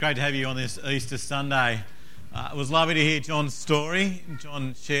Great to have you on this Easter Sunday. It was lovely to hear John's story.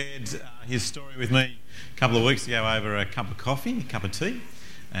 John shared his story with me a couple of weeks ago over a cup of coffee, a cup of tea,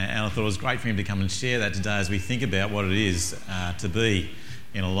 and I thought it was great for him to come and share that today as we think about what it is to be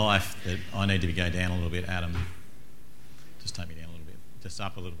in a life that I need to go down a little bit. Adam, just take me down a little bit, just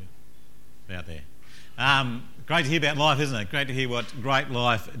up a little bit, about there. Great to hear about life, isn't it? Great to hear what great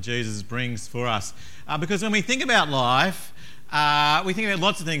life Jesus brings for us. Because when we think about life, we think about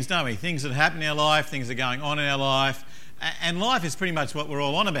lots of things, don't we? Things that happen in our life, things that are going on in our life. And life is pretty much what we're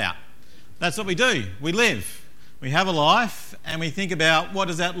all on about. That's what we do. We live. We have a life and we think about what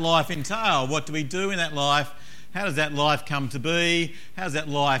does that life entail? What do we do in that life? How does that life come to be? How does that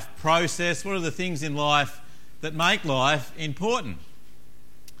life process? What are the things in life that make life important?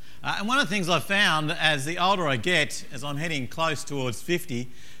 And one of the things I've found as the older I get, as I'm heading close towards 50,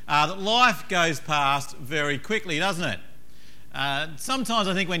 that life goes past very quickly, doesn't it? Sometimes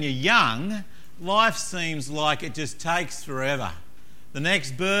I think when you're young, life seems like it just takes forever. The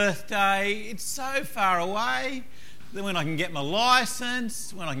next birthday, it's so far away. Then when I can get my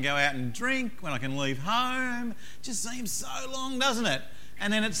licence, when I can go out and drink, when I can leave home, it just seems so long, doesn't it?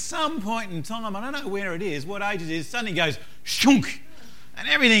 And then at some point in time, I don't know where it is, what age it is, suddenly goes shunk, and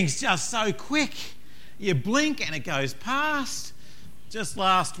everything's just so quick. You blink and it goes past. Just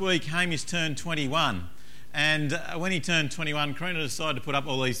last week, Hamish turned 21. And when he turned 21, Karina decided to put up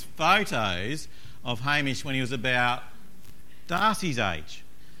all these photos of Hamish when he was about Darcy's age.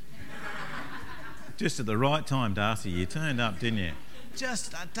 Just at the right time, Darcy, you turned up, didn't you?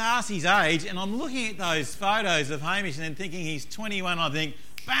 Just at Darcy's age, and I'm looking at those photos of Hamish and then thinking he's 21, I think,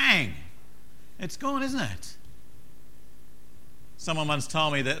 bang, it's gone, isn't it? Someone once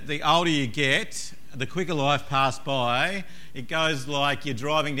told me that the older you get, the quicker life passed by. It goes like you're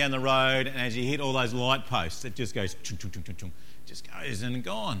driving down the road and as you hit all those light posts, it just goes chung, chung, chung, chung, chung, just goes and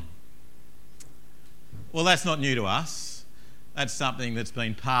gone. Well, that's not new to us. That's something that's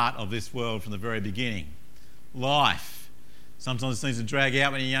been part of this world from the very beginning. Life. Sometimes it seems to drag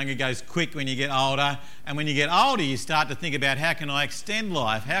out when you're younger, goes quick when you get older. And when you get older, you start to think about how can I extend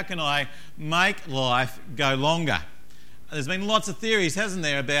life? How can I make life go longer? There's been lots of theories, hasn't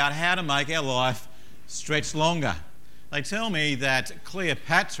there, about how to make our life stretch longer. They tell me that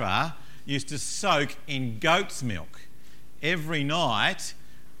Cleopatra used to soak in goat's milk every night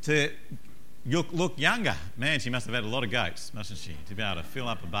to look younger. Man, she must have had a lot of goats, mustn't she, to be able to fill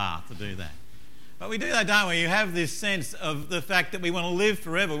up a bath to do that. But we do that, don't we? You have this sense of the fact that we want to live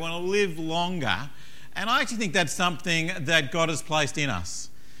forever, we want to live longer. And I actually think that's something that God has placed in us.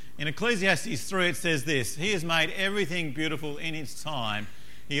 In Ecclesiastes 3 it says this: He has made everything beautiful in its time.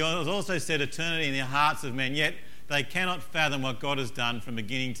 He has also set eternity in the hearts of men, yet they cannot fathom what God has done from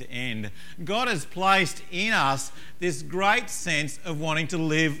beginning to end. God has placed in us this great sense of wanting to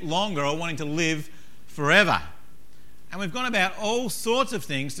live longer or wanting to live forever. And we've gone about all sorts of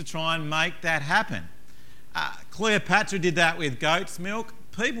things to try and make that happen. Cleopatra did that with goat's milk.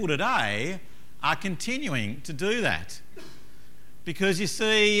 People today are continuing to do that. Because you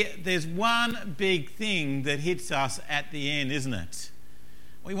see, there's one big thing that hits us at the end, isn't it?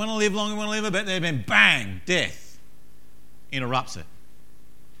 We want to live longer, we want to live a bit, then bang, death interrupts it.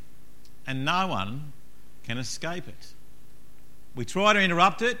 And no one can escape it. We try to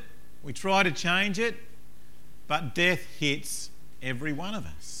interrupt it, we try to change it, but death hits every one of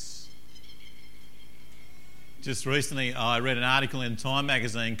us. Just recently I read an article in Time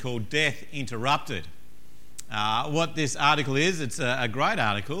magazine called Death Interrupted. What this article is, it's a great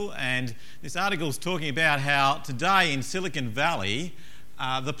article, and this article is talking about how today in Silicon Valley,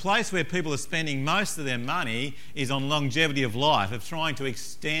 the place where people are spending most of their money is on longevity of life, of trying to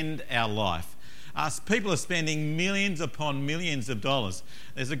extend our life. People are spending millions upon millions of dollars.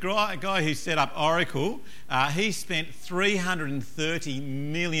 There's a guy who set up Oracle. He spent $330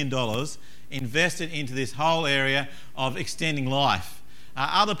 million invested into this whole area of extending life.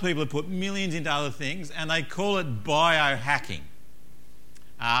 Other people have put millions into other things and they call it biohacking.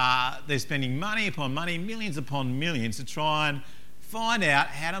 They're spending money upon money, millions upon millions to try and find out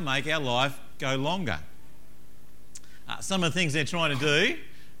how to make our life go longer. Some of the things they're trying to do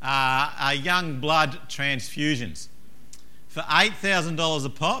are young blood transfusions. For $8,000 a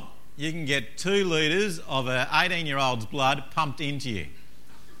pop, you can get 2 litres of an 18-year-old's blood pumped into you.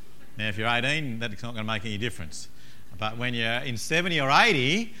 Now, if you're 18, that's not going to make any difference. But when you're in 70 or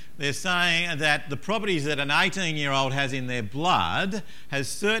 80, they're saying that the properties that an 18-year-old has in their blood has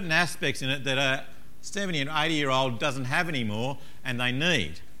certain aspects in it that a 70 and 80-year-old doesn't have anymore and they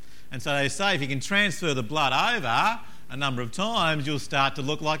need. And so they say if you can transfer the blood over a number of times, you'll start to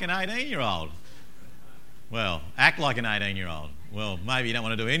look like an 18-year-old. Well, act like an 18-year-old. Well, maybe you don't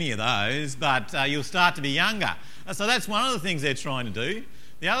want to do any of those, but you'll start to be younger. So that's one of the things they're trying to do.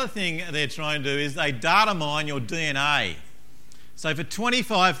 The other thing they're trying to do is they data mine your DNA. So for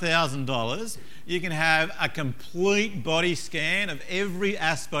 $25,000, you can have a complete body scan of every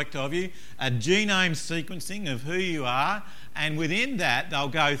aspect of you, a genome sequencing of who you are, and within that they'll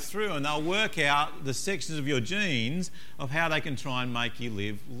go through and they'll work out the sections of your genes of how they can try and make you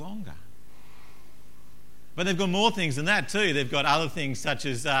live longer. But they've got more things than that too. They've got other things such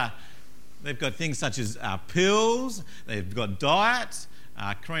as pills. They've got diets.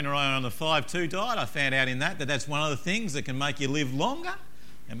 Karina and I are on the 5-2 diet. I found out in that's one of the things that can make you live longer.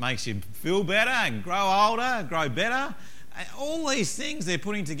 It makes you feel better and grow older, grow better. And all these things they're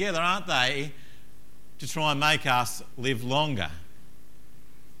putting together, aren't they, to try and make us live longer.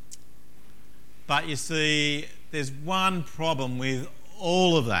 But you see, there's one problem with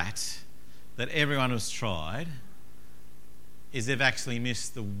all of that everyone has tried, is they've actually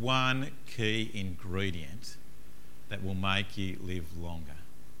missed the one key ingredient that will make you live longer.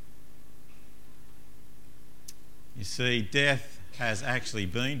 You see, death has actually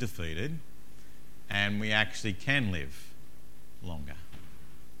been defeated and we actually can live longer.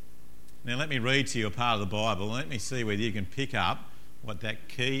 Now let me read to you a part of the Bible. Let me see whether you can pick up what that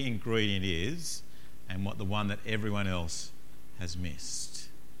key ingredient is and what the one that everyone else has missed.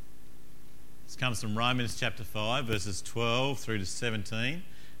 This comes from Romans chapter 5, verses 12 through to 17.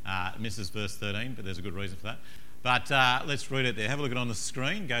 Misses verse 13, but there's a good reason for that. But let's read it there. Have a look at it on the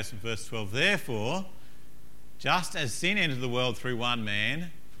screen. It goes from verse 12. Therefore, just as sin entered the world through one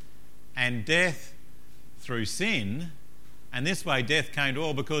man, and death through sin, and this way death came to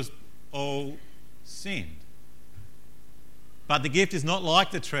all because all sinned. But the gift is not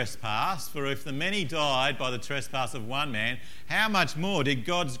like the trespass, for if the many died by the trespass of one man, how much more did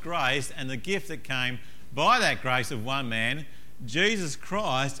God's grace and the gift that came by that grace of one man, Jesus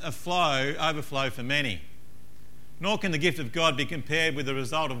Christ, overflow for many? Nor can the gift of God be compared with the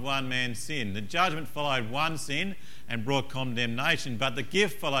result of one man's sin. The judgment followed one sin and brought condemnation, but the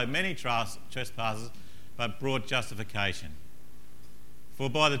gift followed many trespasses but brought justification. For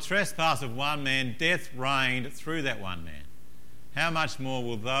by the trespass of one man, death reigned through that one man. How much more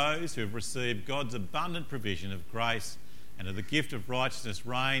will those who have received God's abundant provision of grace and of the gift of righteousness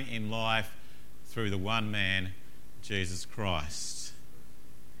reign in life through the one man, Jesus Christ?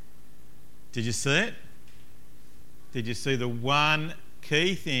 Did you see it? Did you see the one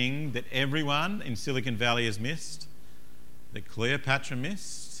key thing that everyone in Silicon Valley has missed? That Cleopatra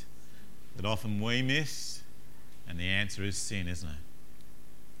missed? That often we miss? And the answer is sin, isn't it?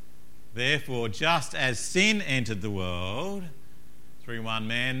 Therefore, just as sin entered the world through one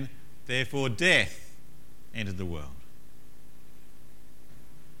man, therefore death entered the world.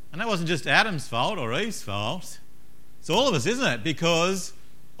 And that wasn't just Adam's fault or Eve's fault. It's all of us, isn't it? Because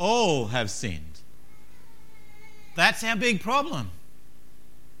all have sinned. That's our big problem.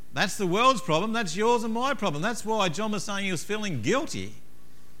 That's the world's problem. That's yours and my problem. That's why John was saying he was feeling guilty.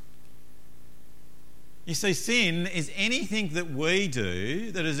 You see, sin is anything that we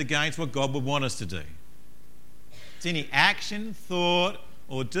do that is against what God would want us to do. It's any action, thought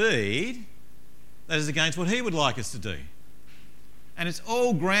or deed that is against what he would like us to do. And it's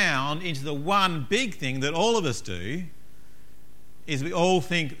all ground into the one big thing that all of us do, is we all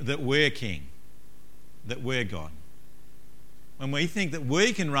think that we're king, that we're God. When we think that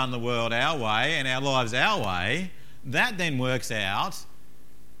we can run the world our way and our lives our way, that then works out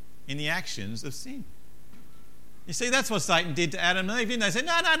in the actions of sin. You see, that's what Satan did to Adam and Eve. Didn't they say,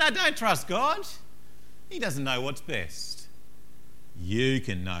 no, don't trust God. He doesn't know what's best. You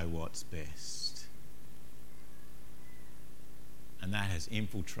can know what's best. And that has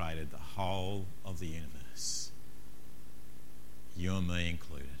infiltrated the whole of the universe. You and me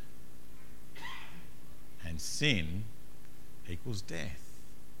included. And sin equals death.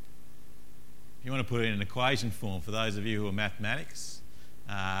 If you want to put it in an equation form for those of you who are mathematics,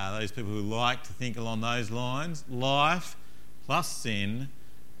 those people who like to think along those lines, life plus sin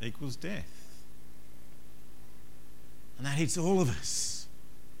equals death. And that hits all of us.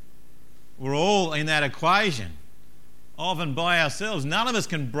 We're all in that equation, often by ourselves. None of us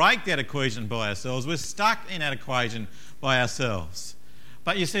can break that equation by ourselves. We're stuck in that equation by ourselves.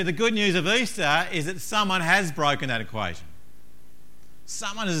 But you see, the good news of Easter is that someone has broken that equation.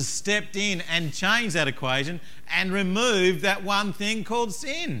 Someone has stepped in and changed that equation and removed that one thing called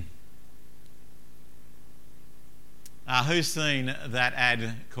sin. Who's seen that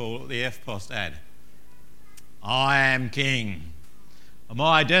ad called the FPOST ad? I am king.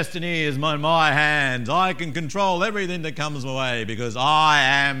 My destiny is in my hands. I can control everything that comes my way because I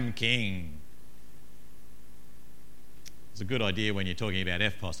am king. It's a good idea when you're talking about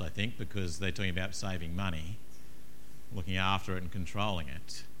FPOS, I think, because they're talking about saving money, looking after it and controlling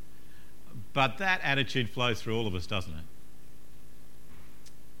it. But that attitude flows through all of us, doesn't it?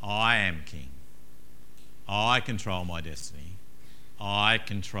 I am king. I control my destiny. I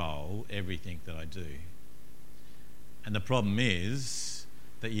control everything that I do. And the problem is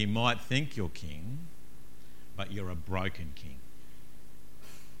that you might think you're king, but you're a broken king.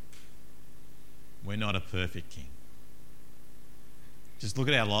 We're not a perfect king. Just look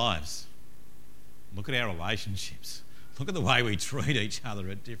at our lives. Look at our relationships. Look at the way we treat each other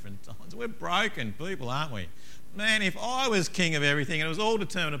at different times. We're broken people, aren't we? Man, if I was king of everything and it was all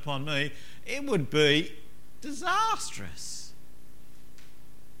determined upon me, it would be disastrous.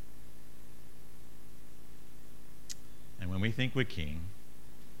 And when we think we're king,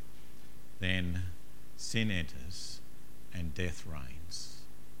 then sin enters and death reigns.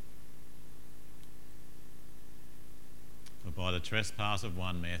 For by the trespass of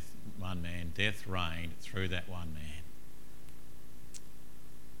one man, death reigned through that one man.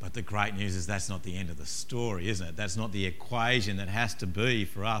 But the great news is that's not the end of the story, isn't it? That's not the equation that has to be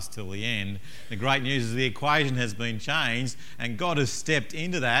for us till the end. The great news is the equation has been changed and God has stepped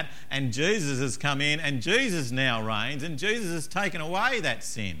into that and Jesus has come in and Jesus now reigns and Jesus has taken away that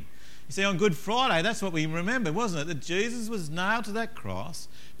sin. You see, on Good Friday, that's what we remembered, wasn't it? That Jesus was nailed to that cross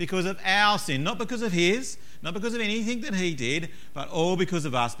because of our sin, not because of his, not because of anything that he did, but all because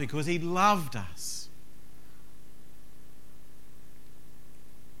of us, because he loved us.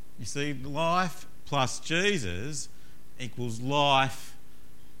 You see, life plus Jesus equals life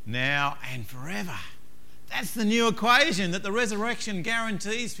now and forever. That's the new equation that the resurrection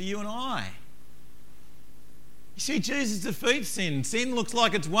guarantees for you and I. You see, Jesus defeats sin. Sin looks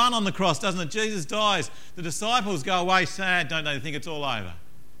like it's won on the cross, doesn't it? Jesus dies. The disciples go away sad, don't they? They think it's all over.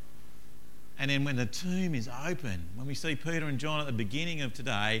 And then when the tomb is open, when we see Peter and John at the beginning of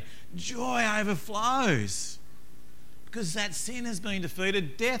today, joy overflows. Because that sin has been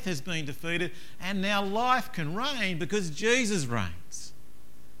defeated, death has been defeated, and now life can reign because Jesus reigns.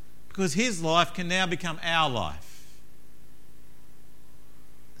 Because his life can now become our life.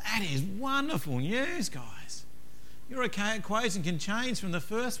 That is wonderful news, guys. Your equation can change from the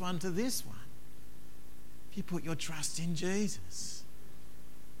first one to this one. If you put your trust in Jesus.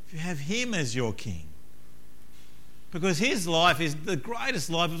 If you have him as your king. Because his life is the greatest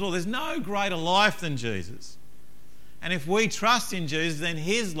life of all. There's no greater life than Jesus. And if we trust in Jesus, then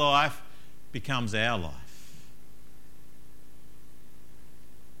his life becomes our life.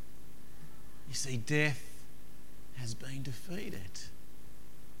 You see, death has been defeated.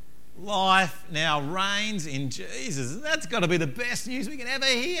 Life now reigns in Jesus. And that's got to be the best news we can ever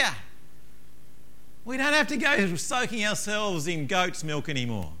hear. We don't have to go soaking ourselves in goat's milk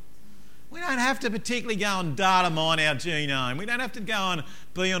anymore. We don't have to particularly go and data mine our genome. We don't have to go and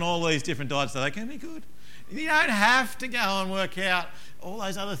be on all these different diets, so they can be good. You don't have to go and work out all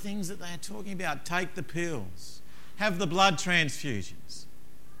those other things that they're talking about. Take the pills. Have the blood transfusions.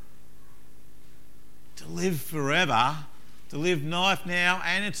 To live forever, to live life now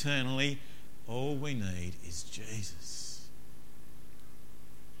and eternally, all we need is Jesus.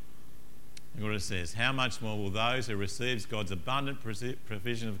 Look what it says. How much more will those who receive God's abundant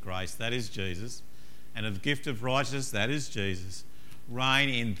provision of grace, that is Jesus, and of the gift of righteousness, that is Jesus, reign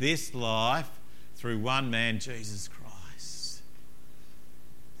in this life through one man, Jesus Christ.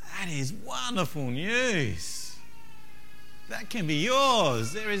 That is wonderful news. That can be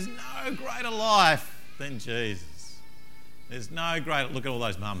yours. There is no greater life than Jesus. There's no greater... Look at all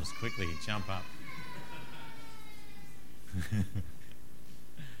those mums quickly jump up.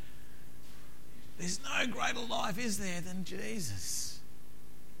 There's no greater life, is there, than Jesus?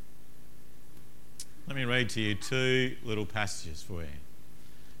 Let me read to you two little passages for you.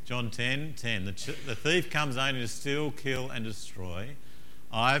 John 10:10. The thief comes only to steal, kill and destroy.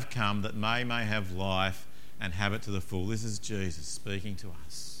 I have come that they may have life and have it to the full. This is Jesus speaking to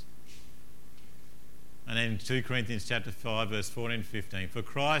us. And then 2 Corinthians chapter 5, verse 14 and 15. For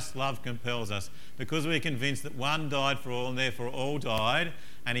Christ's love compels us, because we are convinced that one died for all, and therefore all died.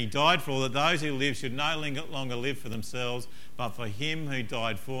 And he died for all, that those who live should no longer live for themselves, but for him who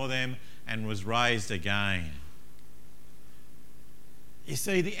died for them and was raised again. You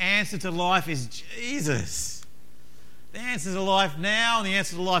see, the answer to life is Jesus. The answer to life now and the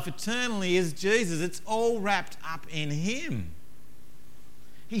answer to life eternally is Jesus. It's all wrapped up in him.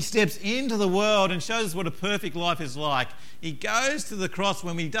 He steps into the world and shows us what a perfect life is like. He goes to the cross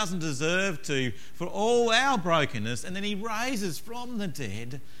when he doesn't deserve to for all our brokenness, and then he raises from the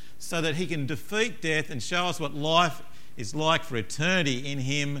dead so that he can defeat death and show us what life is like for eternity in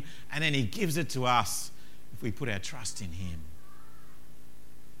him, and then he gives it to us if we put our trust in him.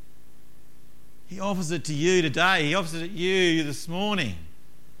 He offers it to you today. He offers it to you this morning.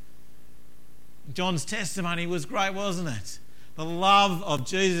 John's testimony was great, wasn't it? The love of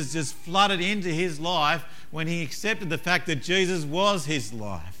Jesus just flooded into his life when he accepted the fact that Jesus was his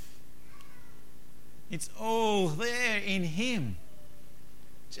life. It's all there in him.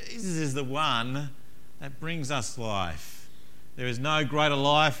 Jesus is the one that brings us life. There is no greater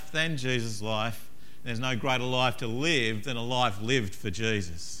life than Jesus' life. There's no greater life to live than a life lived for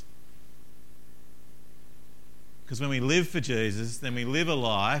Jesus. Because when we live for Jesus, then we live a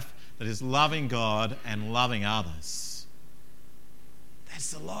life that is loving God and loving others.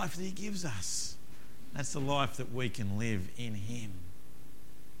 That's the life that he gives us. That's the life that we can live in him.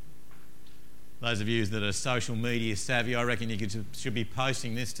 Those of you that are social media savvy, I reckon you should be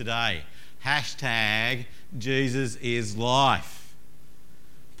posting this today. Hashtag Jesus is life.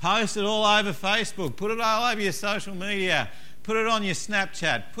 Post it all over Facebook. Put it all over your social media. Put it on your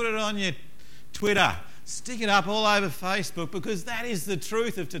Snapchat. Put it on your Twitter. Stick it up all over Facebook, because that is the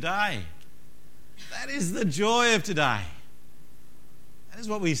truth of today. That is the joy of today. That is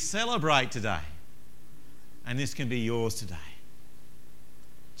what we celebrate today. And this can be yours today.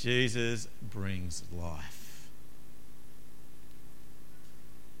 Jesus brings life.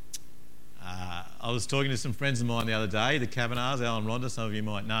 I was talking to some friends of mine the other day, the Kavanaghs, Alan Ronda, some of you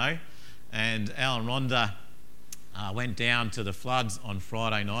might know. And Alan Ronda went down to the floods on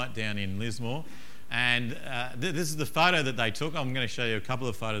Friday night down in Lismore. And this is the photo that they took. I'm going to show you a couple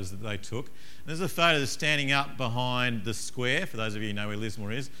of photos that they took. There's a photo that's standing up behind the square, for those of you who know where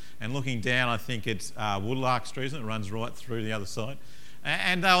Lismore is, and looking down, I think it's Woodlark Street, isn't it? It runs right through the other side.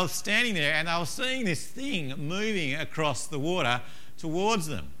 And they were standing there and they were seeing this thing moving across the water towards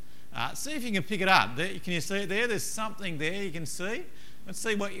them. See if you can pick it up. Can you see it there? There's something there you can see. Let's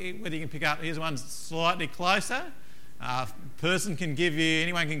see whether you can pick up. Here's one slightly closer.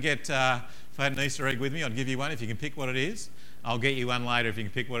 Anyone can get... If I had an Easter egg with me, I'd give you one if you can pick what it is. I'll get you one later if you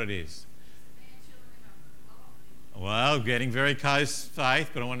can pick what it is. Well, getting very close,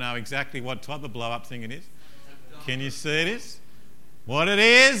 Faith, but I want to know exactly what type of blow-up thing it is. Can you see it is? What it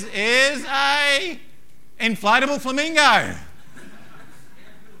is a inflatable flamingo.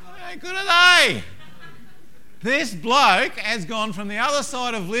 How good are they? This bloke has gone from the other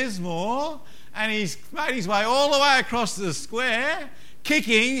side of Lismore and he's made his way all the way across the square,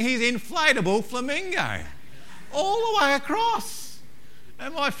 kicking his inflatable flamingo all the way across.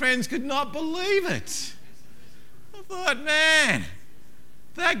 And my friends could not believe it. I thought, man,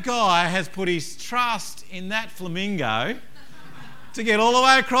 that guy has put his trust in that flamingo to get all the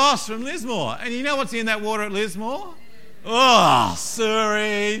way across from Lismore. And you know what's in that water at Lismore? Oh,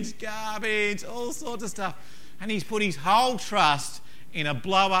 sewage, garbage, all sorts of stuff. And he's put his whole trust in a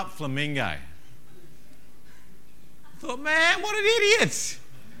blow-up flamingo. I thought, man, what an idiot.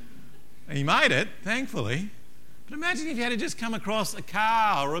 And he made it, thankfully. But imagine if you had to just come across a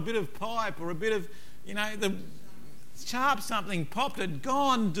car or a bit of pipe or a bit of, the sharp something, popped it,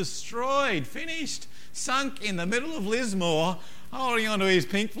 gone, destroyed, finished, sunk in the middle of Lismore, holding onto his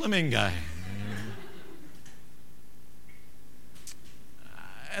pink flamingo.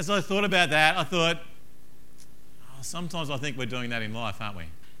 As I thought about that, I thought, sometimes I think we're doing that in life, aren't we?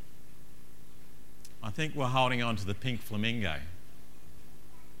 I think we're holding on to the pink flamingo.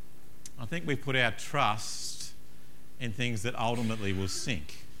 I think we put our trust in things that ultimately will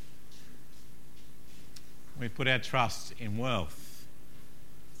sink. We put our trust in wealth.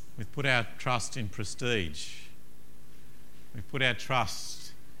 We've put our trust in prestige. We've put our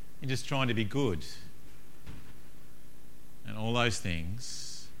trust in just trying to be good. And all those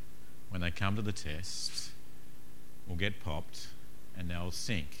things, when they come to the test, will get popped and they'll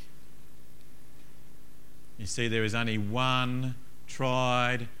sink. You see, there is only one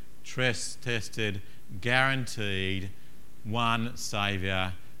tried, tested, guaranteed, one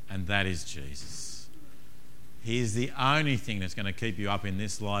Saviour, and that is Jesus. He is the only thing that's going to keep you up in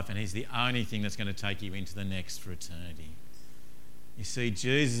this life, and he's the only thing that's going to take you into the next for eternity. You see,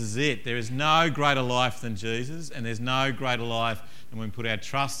 Jesus is it. There is no greater life than Jesus, and there's no greater life than when we put our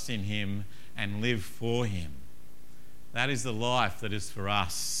trust in him and live for him. That is the life that is for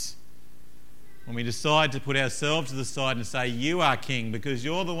us. When we decide to put ourselves to the side and say, you are king because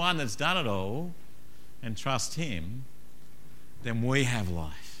you're the one that's done it all, and trust him, then we have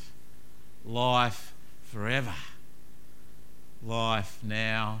life. Life forever. Life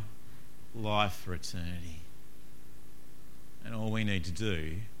now. Life for eternity. And all we need to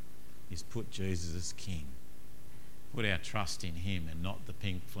do is put Jesus as king. Put our trust in him and not the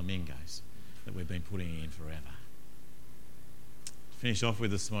pink flamingos that we've been putting in forever. To finish off with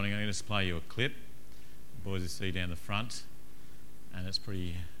this morning, I'm going to just play you a clip. boys will see down the front, and it's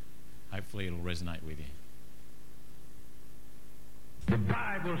pretty, hopefully it'll resonate with you. The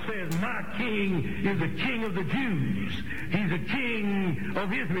Bible says, my king is the king of the Jews. He's the king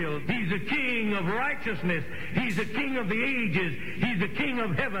of Israel. He's the king of righteousness. He's the king of the ages. He's the king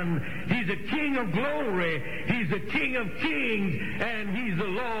of heaven. He's the king of glory. He's the king of kings. And he's the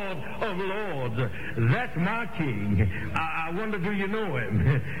Lord of lords. That's my king. I wonder, do you know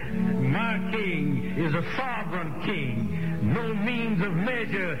him? My king is a sovereign king. No means of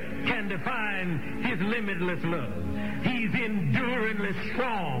measure can define his limitless love. He's enduringly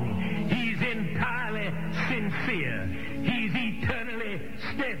strong. He's entirely sincere. He's eternally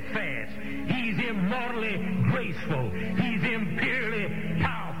steadfast. He's immortally graceful. He's imperially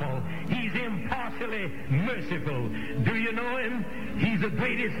powerful. He's impartially merciful. Do you know him? He's the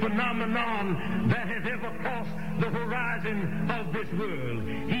greatest phenomenon that has ever crossed the horizon of this world.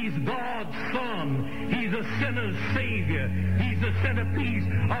 He's God's Son. He's a sinner's Savior. He's the centerpiece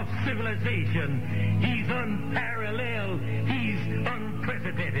of civilization. He's unparalleled. He's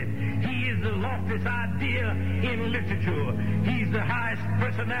unprecedented. He is the loftiest idea in literature. He's the highest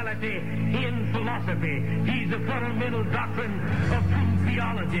personality in philosophy. He's the fundamental doctrine of true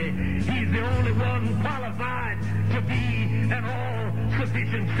theology. He's the only one qualified to be an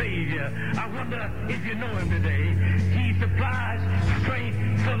all-sufficient Savior. I wonder if you know him today. He supplies strength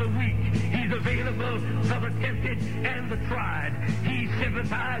for the weak. He's available for the tempted and the tried. He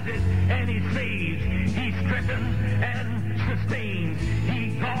sympathizes and he saves. He strengthens and sustains.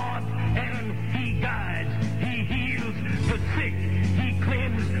 He guards and he guides. He heals the sick. He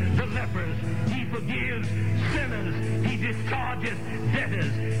cleanses the lepers. He forgives sinners. He discharges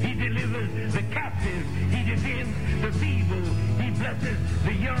debtors. He delivers the captives. He defends the feeble. He blesses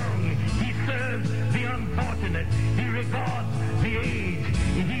the young. He serves the unfortunate. He regards the aged.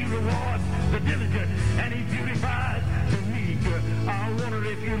 He rewards the diligent. And he purifies the meek. I wonder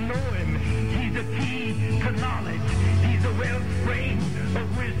if you know him. He's the key to knowledge. He's the wellspring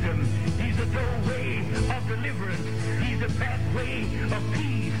of wisdom. He's the doorway of deliverance. He's the pathway of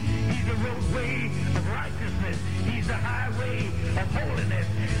peace. He's the roadway of righteousness. He's the highway of holiness.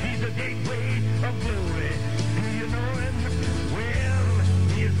 He's the gateway of glory. Do you know him? Well,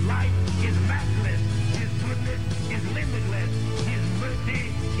 his light is matchless. His goodness is limitless. His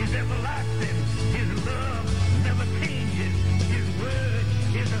mercy is everlasting. His love never changes. His word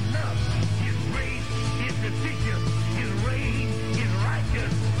is enough. His grace is sufficient. His reign is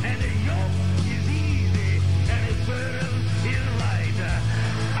righteous. And his yoke is easy. And his burden is light.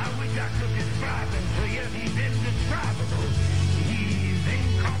 I wish I could describe him to you. He's indescribable. He's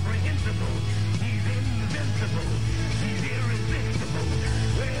incomprehensible. He's invincible. He's irresistible.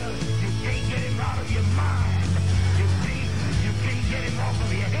 Well, you can't get him out of your mind. You can't get him off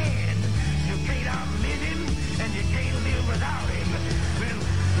of your hand. You can't outlive him, and you can't live without him. Well,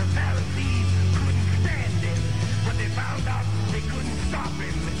 the Pharisees couldn't stand him, but they found out they couldn't stop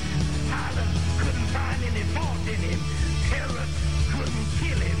him. Pilate couldn't find any fault in him. Herod couldn't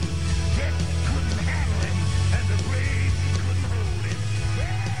kill him. Death couldn't handle him, and the grave couldn't hold him.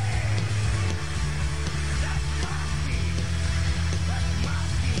 Yeah! That's my king. That's my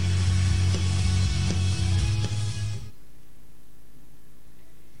king.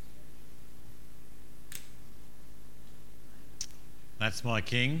 That's my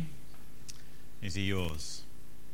king. Is he yours?